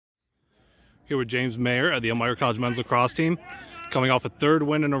Here with James Mayer of the Elmira College men's lacrosse team, coming off a third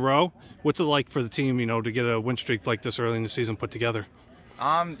win in a row. What's it like for the team, to get a win streak like this early in the season put together?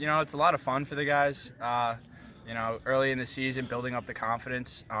 It's a lot of fun for the guys. Early in the season, building up the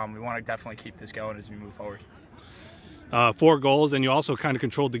confidence. We want to definitely keep this going as we move forward. 4 goals, and you also kind of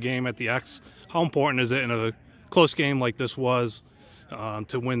controlled the game at the X. How important is it in a close game like this was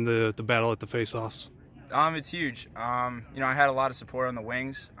to win the battle at the faceoffs? It's huge. I had a lot of support on the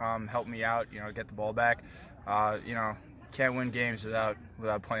wings, helped me out, get the ball back. Can't win games without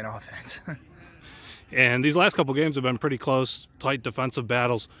playing offense. And these last couple games have been pretty close, tight defensive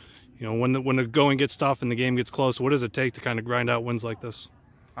battles. When the going gets tough and the game gets close, what does it take to kind of grind out wins like this?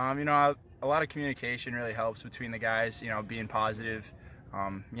 A lot of communication really helps between the guys, being positive,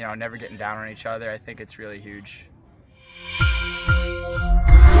 never getting down on each other. I think it's really huge.